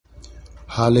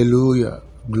Hallelujah.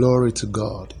 Glory to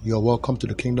God. You're welcome to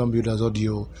the Kingdom Builders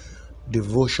Audio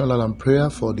devotional and prayer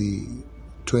for the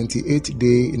 28th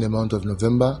day in the month of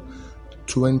November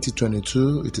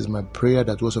 2022. It is my prayer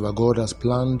that whatsoever God has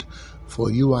planned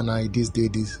for you and I this day,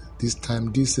 this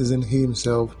time, this season, He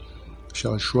Himself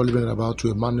shall surely bring about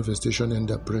to a manifestation in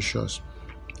the precious,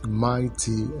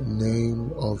 mighty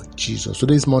name of Jesus.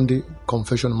 Today is Monday,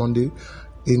 Confession Monday,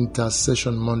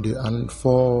 Intercession Monday, and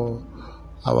for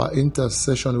our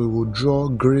intercession, we will draw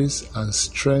grace and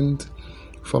strength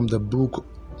from the book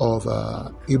of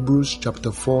Hebrews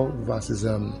chapter 4, verses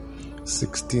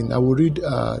 16. I will read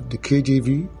the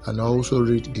KJV and I also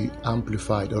read the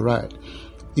Amplified. All right.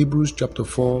 Hebrews chapter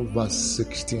 4, verse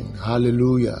 16.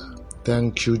 Hallelujah.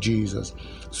 Thank you, Jesus.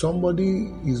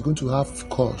 Somebody is going to have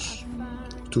cause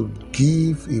to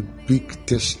give a big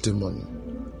testimony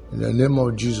in the name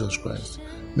of Jesus Christ.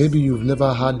 Maybe you've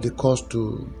never had the cause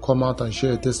to come out and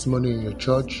share a testimony in your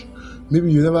church.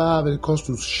 Maybe you never have a cause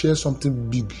to share something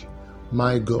big.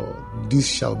 My God, this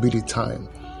shall be the time.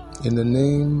 In the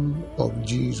name of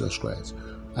Jesus Christ,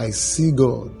 I see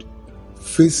God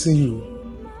facing you,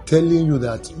 telling you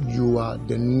that you are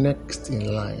the next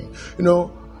in line. You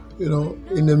know,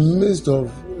 in the midst of,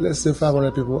 let's say,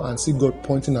 500 people and see God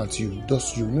pointing at you,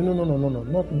 just you. No,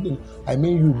 not. I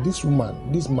mean you, this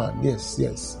woman, this man.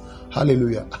 Yes.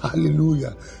 Hallelujah.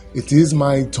 Hallelujah. It is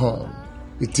my turn.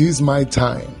 It is my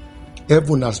time.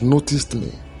 Heaven has noticed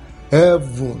me.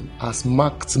 Heaven has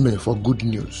marked me for good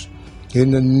news.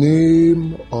 In the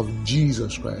name of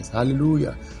Jesus Christ.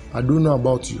 Hallelujah. I don't know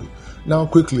about you. Now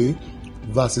quickly,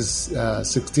 verses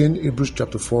 16, Hebrews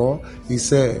chapter 4, he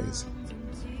says,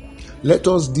 "Let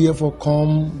us therefore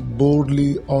come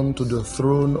boldly unto the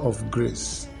throne of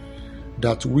grace,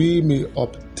 that we may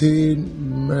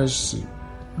obtain mercy,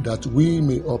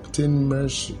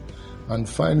 and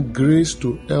find grace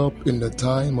to help in the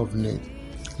time of need."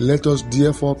 Let us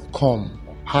therefore come,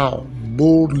 how?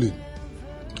 Boldly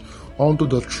unto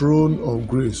the throne of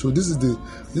grace. So this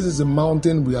is the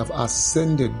mountain we have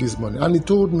ascended this morning. And he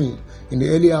told me in the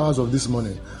early hours of this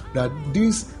morning that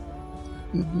this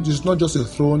is not just a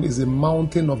throne, it's a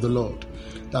mountain of the Lord.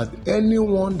 That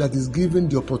anyone that is given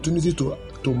the opportunity to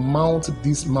mount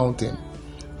this mountain,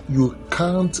 you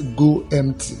can't go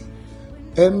empty.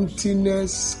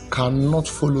 Emptiness cannot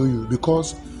follow you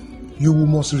because you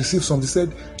must receive something. He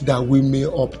said that we may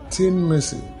obtain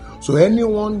mercy. So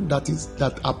anyone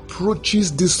that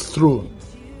approaches this throne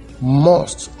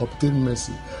must obtain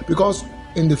mercy, because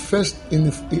in the first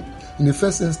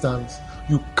instance,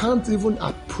 you can't even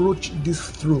approach this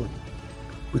throne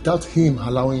without Him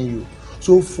allowing you.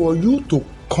 So for you to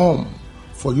come,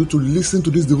 for you to listen to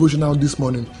this devotional this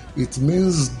morning, it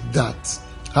means that,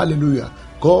 hallelujah,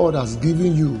 God has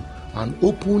given you an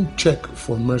open check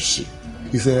for mercy.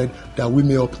 He said that we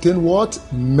may obtain what?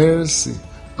 Mercy,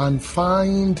 and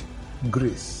find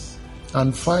grace.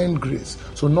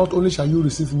 So not only shall you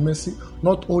receive mercy,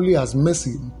 not only has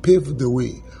mercy paved the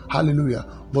way, hallelujah,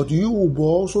 but you'll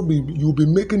be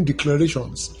making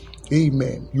declarations.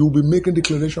 Amen. You'll be making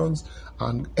declarations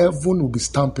and heaven will be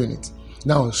stamping it.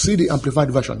 Now, see the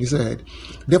Amplified Version. He said,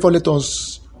 "Therefore let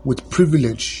us with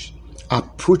privilege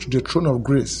approach the throne of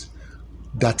grace,"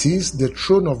 that is, the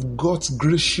throne of God's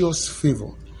gracious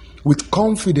favor, "with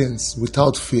confidence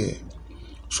without fear,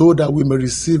 so that we may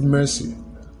receive mercy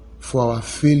for our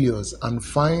failures and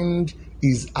find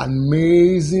His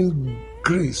amazing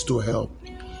grace to help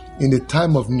in the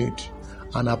time of need,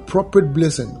 an appropriate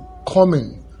blessing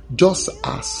coming just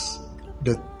as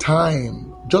the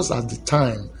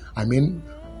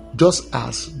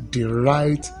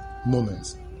right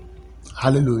moment."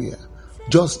 Hallelujah.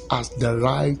 Just as the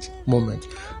right moment.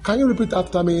 Can you repeat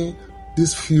after me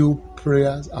these few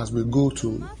prayers as we go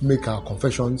to make our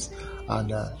confessions?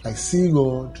 And I see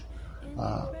God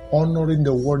honoring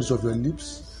the words of your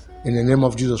lips in the name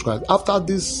of Jesus Christ. After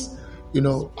this,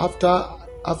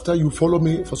 after you follow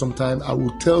me for some time, I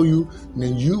will tell you, and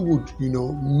then you would,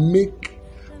 make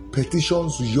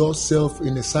petitions yourself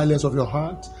in the silence of your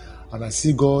heart. And I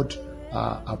see God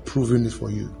approving it for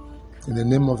you. In the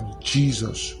name of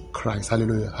Jesus Christ.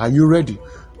 Hallelujah. Are you ready?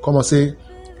 Come on, say,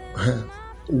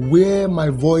 where my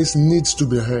voice needs to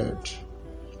be heard,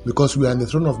 because we are in the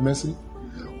throne of mercy.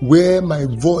 Where my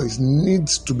voice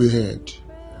needs to be heard,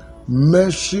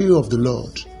 mercy of the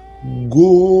Lord,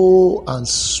 go and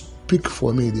speak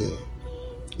for me there.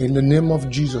 In the name of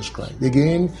Jesus Christ.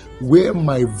 Again, where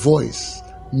my voice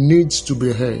needs to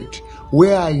be heard,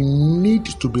 where I need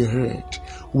to be heard,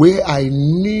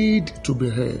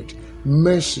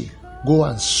 mercy, go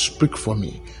and speak for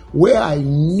me. Where I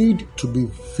need to be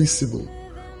visible,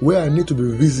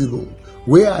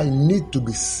 Where I need to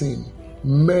be seen,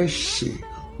 mercy,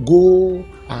 go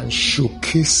and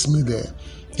showcase me there.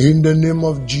 In the name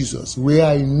of Jesus, where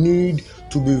I need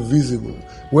to be visible,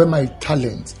 where my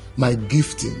talents, my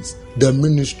giftings, the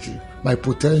ministry, my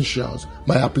potentials,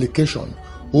 my application,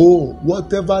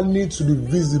 whatever needs to be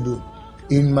visible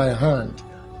in my hand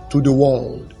to the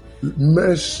world,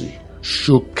 mercy,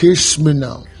 showcase me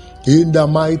now. In the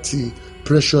mighty,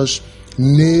 precious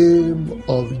name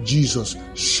of Jesus,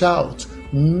 shout,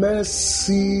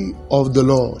 mercy of the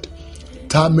Lord.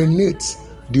 Terminate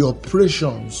the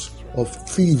operations of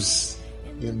thieves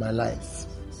in my life.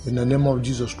 In the name of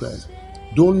Jesus Christ.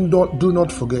 Do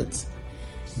not forget,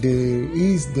 there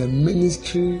is the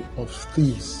ministry of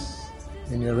thieves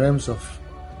in the realms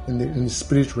in the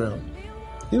spirit realm,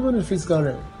 even in the physical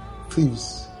realm.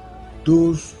 Thieves,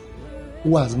 those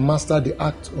who has mastered the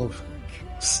act of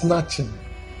snatching,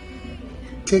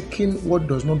 taking what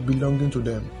does not belong to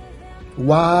them,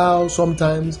 while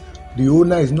sometimes the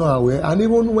owner is not aware, and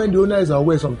even when the owner is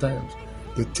aware, sometimes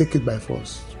they take it by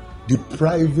force,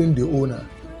 depriving the owner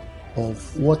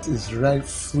of what is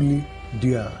rightfully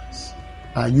theirs.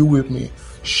 Are you with me?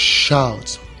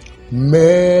 Shout,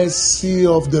 mercy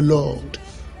of the Lord.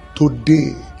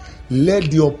 Today,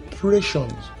 let the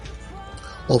operations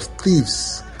of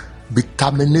thieves be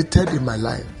terminated in my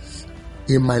life,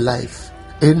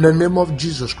 in the name of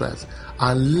Jesus Christ.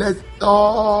 And let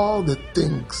all the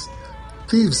things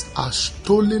thieves are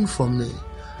stolen from me,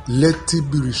 let it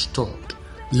be restored.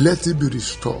 Let it be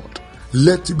restored.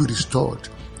 Let it be restored.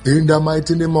 In the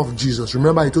mighty name of Jesus.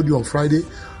 Remember, I told you on Friday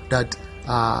that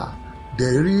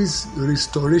there is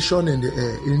restoration in the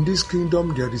air. In this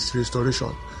kingdom, there is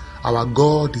restoration. Our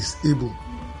God is able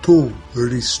to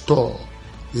restore.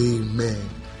 Amen.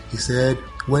 He said,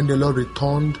 when the Lord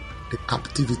returned the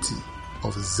captivity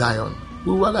of Zion,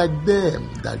 we were like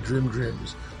them that dream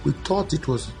dreams. We thought it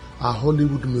was a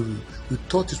Hollywood movie. We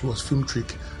thought it was film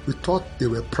trick. We thought they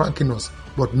were pranking us.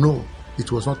 But no,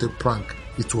 it was not a prank.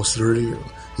 It was real.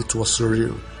 It was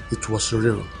real. It was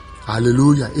real.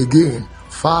 Hallelujah. Again,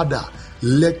 Father,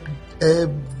 let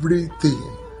everything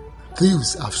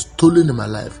thieves have stolen in my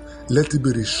life, let it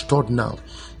be restored now.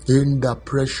 In the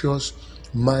precious,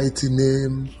 mighty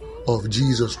name of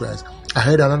Jesus Christ. I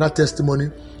heard another testimony,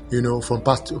 from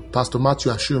Pastor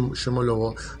Matthew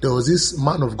Ashimolowo. There was this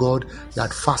man of God. He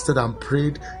had fasted and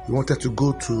prayed. He wanted to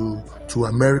go to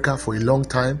America for a long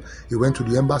time. He went to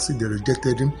the embassy. They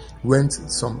rejected him. Went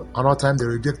another time. They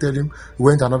rejected him.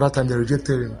 Went another time. They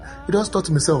rejected him. He just thought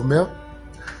to himself, Mel,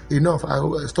 enough.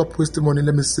 I stop wasting money.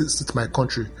 Let me sit in my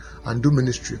country and do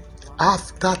ministry.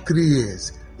 After 3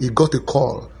 years, he got a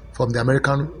call from the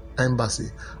American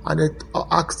embassy, and they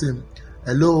asked him,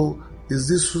 hello, is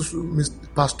this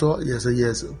Mr. Pastor?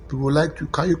 Yes. We would like to.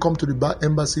 Can you come to the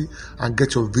embassy and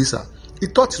get your visa? He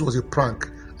thought it was a prank,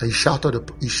 and he shouted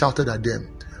at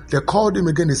them. They called him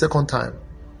again the second time,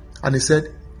 and he said,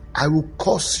 I will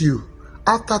curse you.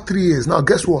 After 3 years, now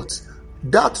guess what?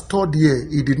 That third year,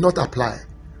 he did not apply.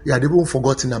 He had even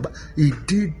forgotten about. He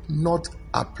did not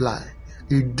apply.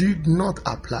 He did not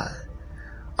apply.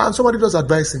 And somebody just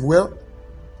advised him, well,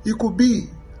 it could be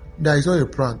that it's not a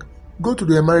prank. Go to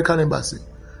the American embassy.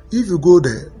 If you go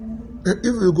there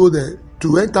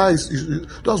to enter,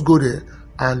 just go there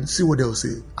and see what they'll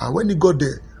say. And when he got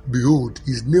there, behold,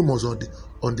 his name was on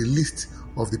the list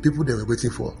of the people they were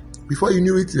waiting for. Before he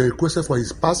knew it, they requested for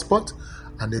his passport,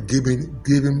 and they gave him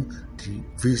the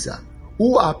visa.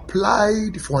 Who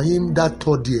applied for him that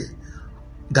third year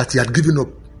that he had given up?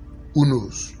 Who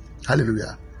knows?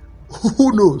 Hallelujah.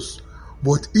 Who knows?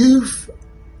 But if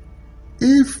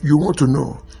you want to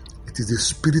know, it is the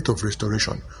spirit of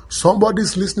restoration.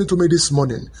 Somebody's listening to me this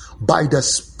morning. By the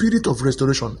spirit of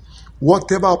restoration,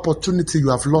 whatever opportunity you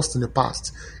have lost in the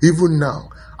past, even now,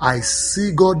 I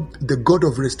see God, the God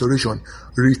of restoration,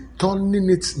 returning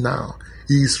it now.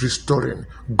 He is restoring.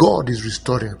 God is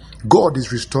restoring. God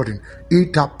is restoring.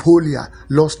 Itapolia,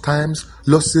 lost times,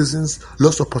 lost seasons,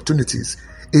 lost opportunities.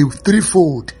 A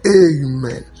threefold.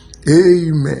 Amen.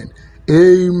 Amen.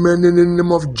 Amen. In the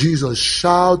name of Jesus.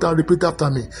 Shout and repeat after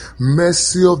me.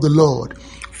 Mercy of the Lord,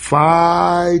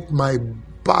 fight my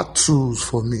battles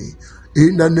for me.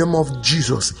 In the name of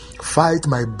Jesus, fight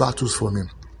my battles for me.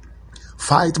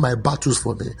 Fight my battles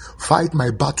for me. Fight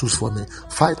my battles for me.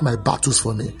 Fight my battles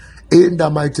for me. In the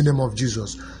mighty name of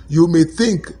Jesus. You may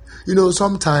think,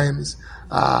 sometimes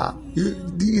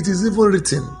it is even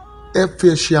written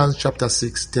Ephesians chapter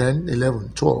 6, 10,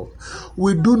 11, 12.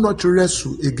 We do not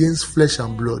wrestle against flesh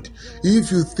and blood.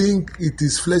 If you think it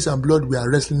is flesh and blood we are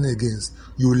wrestling against,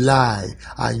 you lie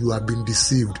and you have been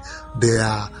deceived. There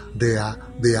are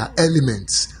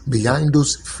elements behind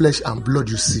those flesh and blood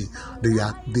you see. They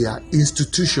are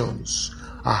institutions.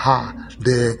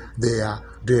 There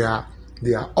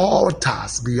are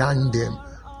altars behind them.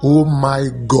 Oh my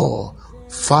God.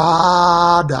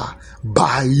 Father,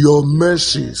 by your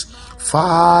mercies,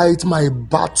 fight my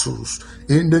battles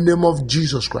in the name of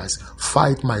Jesus Christ.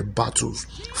 Fight my battles,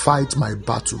 fight my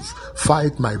battles,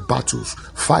 fight my battles,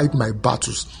 fight my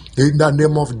battles in the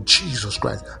name of Jesus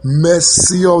Christ.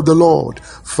 Mercy of the Lord,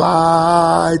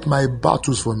 fight my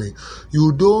battles for me.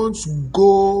 You don't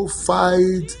go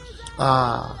fight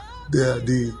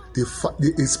the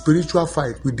spiritual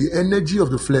fight with the energy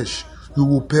of the flesh. You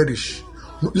will perish.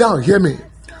 Now hear me.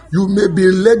 You may be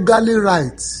legally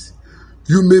right.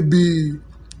 You may be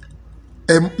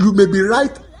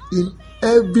right in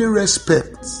every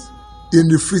respect in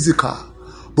the physical.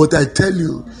 But I tell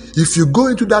you, if you go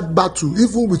into that battle,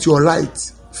 even with your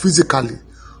right physically,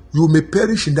 you may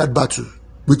perish in that battle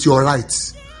with your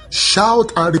rights.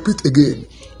 Shout and repeat again.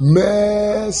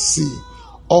 Mercy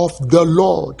of the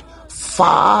Lord,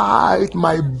 fight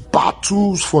my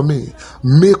battles for me.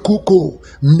 Mekuko,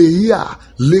 Meia,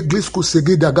 Leglisco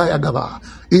Segeda Gayagaba,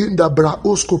 in the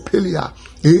Braoscopelia,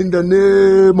 in the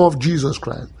name of Jesus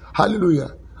Christ.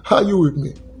 Hallelujah. Are you with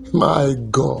me? My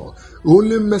God.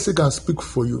 Only mercy can speak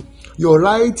for you. Your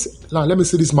right, now let me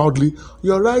say this mildly,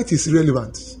 your right is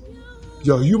irrelevant.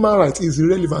 Your human right is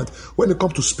irrelevant when it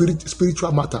comes to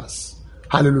spiritual matters.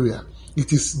 Hallelujah.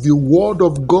 It is the word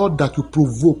of God that you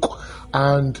provoke,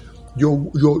 and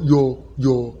your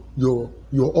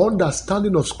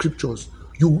understanding of scriptures,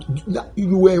 you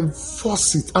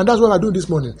enforce it. And that's what I'm doing this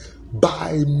morning.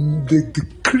 By the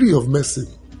decree of mercy,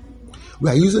 we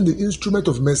are using the instrument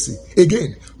of mercy.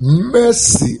 Again,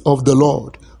 mercy of the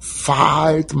Lord,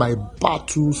 fight my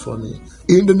battles for me.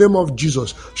 In the name of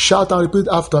Jesus, shout and repeat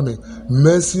after me.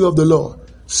 Mercy of the Lord,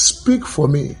 speak for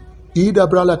me. In the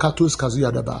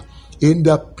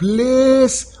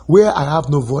place where I have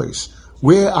no voice,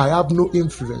 where I have no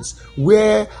influence,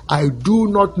 where I do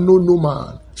not know no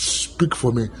man, speak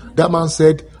for me. That man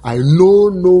said, I know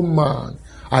no man.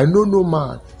 I know no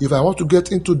man. If I want to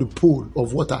get into the pool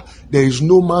of water, there is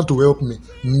no man to help me.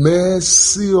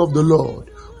 Mercy of the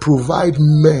Lord, provide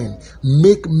men,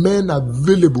 make men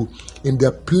available in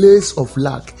the place of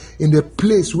lack, in the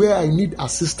place where I need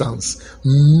assistance.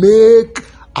 Make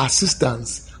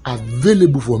assistance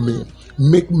available for me.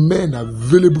 Make men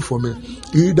available for me.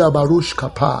 Ida Baruch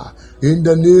Kappa, in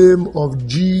the name of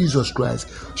Jesus Christ.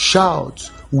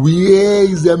 Shout, where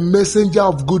is the messenger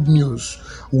of good news?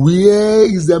 Where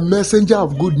is the messenger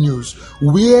of good news?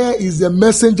 Where is the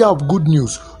messenger of good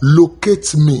news?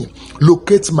 Locate me.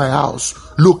 Locate my house.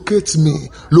 Locate me.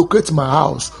 Locate my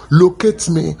house. Locate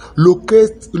me.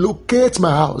 Locate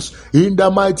my house. In the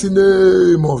mighty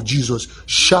name of Jesus.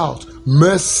 Shout,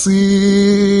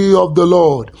 mercy of the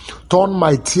Lord, turn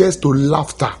my tears to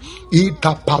laughter.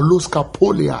 Ita paloska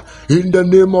polia. In the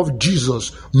name of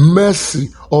Jesus. Mercy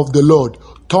of the Lord,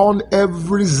 turn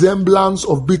every semblance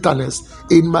of bitterness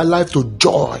in my life to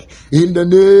joy. In the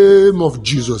name of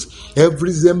Jesus.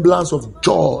 Every semblance of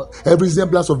joy, every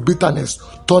semblance of bitterness,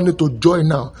 turn it to joy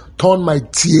now. Turn my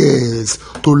tears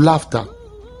to laughter.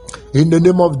 In the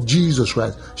name of Jesus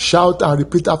Christ. Shout and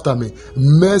repeat after me.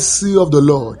 Mercy of the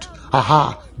Lord.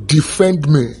 Defend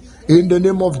me. In the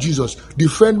name of Jesus.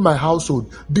 Defend my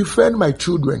household. Defend my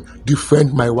children.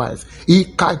 Defend my wife.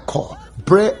 Ikaiko.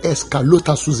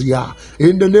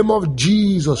 In the name of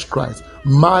Jesus Christ,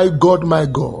 my God,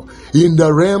 in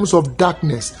the realms of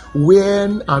darkness,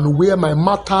 when and where my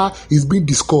matter is being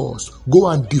discussed, go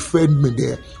and defend me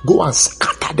there. Go and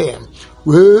scatter them.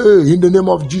 In the name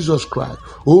of Jesus Christ.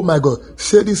 Oh my God,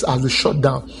 say this as we shut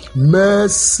down.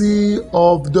 Mercy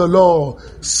of the Lord,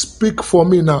 speak for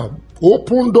me now.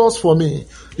 Open doors for me.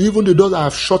 Even the doors I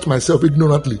have shut myself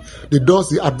ignorantly. The doors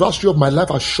the adversary of my life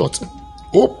has shut.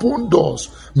 Open doors.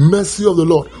 Mercy of the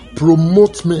Lord,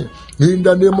 promote me in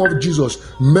the name of Jesus.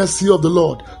 Mercy of the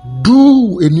Lord,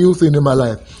 do a new thing in my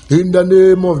life in the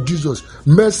name of Jesus.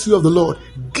 Mercy of the Lord,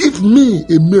 give me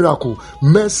a miracle.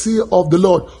 Mercy of the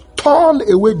Lord, turn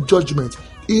away judgment.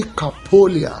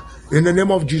 Ikapolia. In the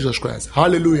name of Jesus Christ.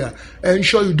 Hallelujah.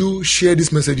 Ensure you do share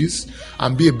these messages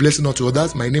and be a blessing unto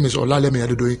others. My name is Olalemi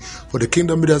Adedoyin for the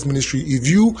Kingdom Builders Ministry. If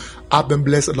you have been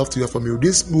blessed, I'd love to hear from you.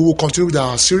 We will continue with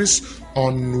our series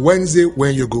on Wednesday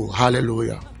when you go.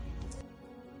 Hallelujah.